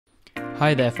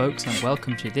Hi there folks, and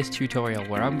welcome to this tutorial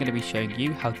where I'm going to be showing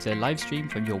you how to live stream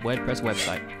from your WordPress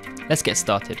website. Let's get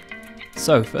started.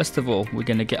 So first of all, we're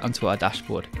going to get onto our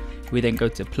dashboard. We then go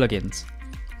to plugins.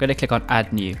 I'm going to click on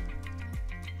add new.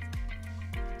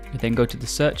 We then go to the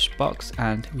search box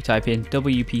and we type in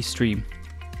WpStream.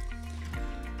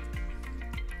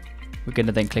 We're going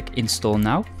to then click install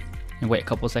now and wait a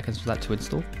couple of seconds for that to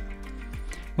install.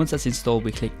 Once that's installed,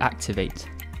 we click activate.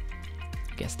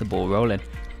 Gets the ball rolling.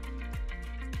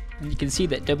 And you can see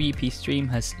that WpStream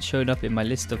has shown up in my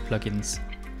list of plugins.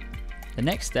 The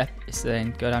next step is to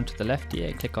then go down to the left here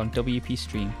and click on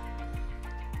WpStream.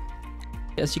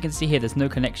 As you can see here, there's no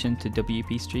connection to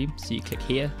WpStream, so you click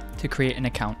here to create an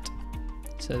account.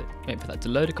 So wait for that to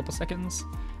load a couple seconds,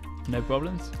 no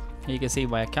problems. Here you can see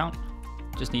my account,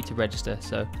 just need to register.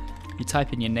 So you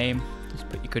type in your name, just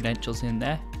put your credentials in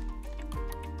there,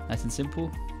 nice and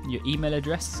simple, your email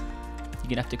address. You're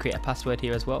going to have to create a password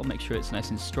here as well, make sure it's nice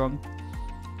and strong.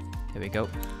 There we go.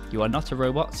 You are not a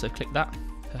robot, so click that.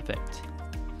 Perfect.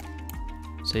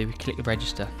 So we click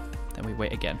register, then we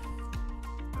wait again.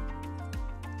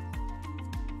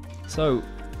 So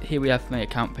here we have my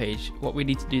account page. What we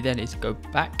need to do then is go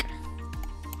back.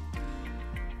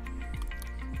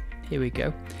 Here we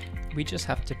go. We just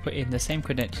have to put in the same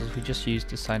credentials we just used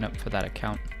to sign up for that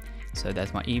account. So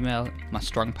there's my email, my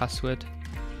strong password.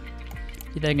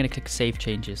 You're then going to click Save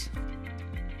Changes.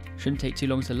 Shouldn't take too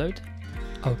long to load.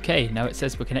 Okay, now it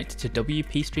says we're connected to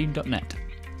WpStream.net.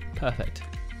 Perfect.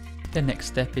 The next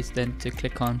step is then to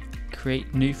click on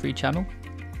Create New Free Channel.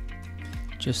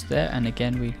 Just there, and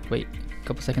again we wait a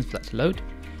couple seconds for that to load.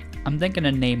 I'm then going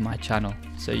to name my channel,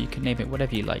 so you can name it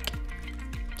whatever you like.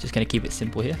 Just going to keep it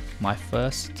simple here. My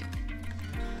first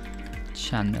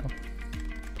channel.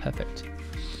 Perfect.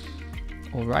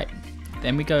 Alright,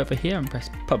 then we go over here and press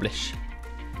Publish.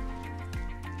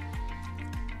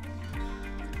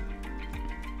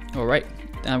 Alright,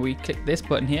 now we click this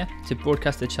button here to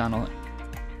broadcast the channel.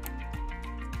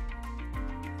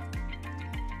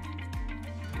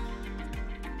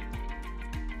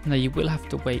 Now you will have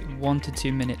to wait 1 to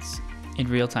 2 minutes in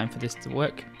real time for this to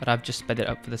work, but I've just sped it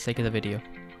up for the sake of the video.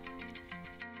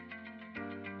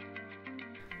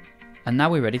 And now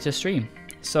we're ready to stream.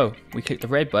 So we click the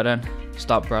red button,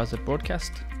 start browser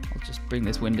broadcast. I'll just bring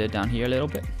this window down here a little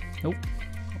bit. Nope.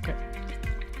 Okay.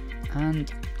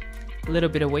 And a little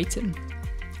bit of waiting,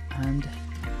 and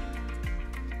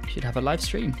should have a live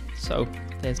stream. So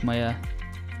there's my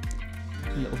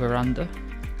little veranda.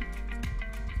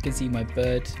 You can see my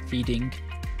bird feeding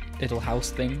little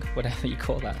house thing, whatever you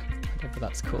call that, whatever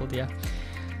that's called, yeah.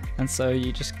 And so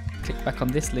you just click back on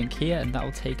this link here and that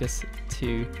will take us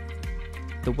to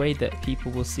the way that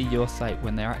people will see your site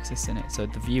when they're accessing it, so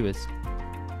the viewers.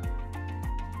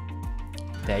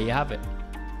 There you have it.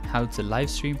 How to live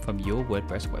stream from your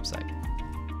WordPress website.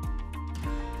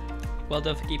 Well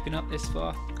done for keeping up this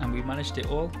far, and we managed it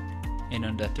all in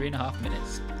under 3.5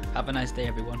 minutes. Have a nice day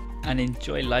everyone, and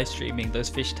enjoy live streaming those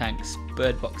fish tanks,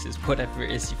 bird boxes, whatever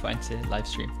it is you find to live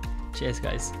stream. Cheers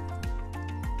guys.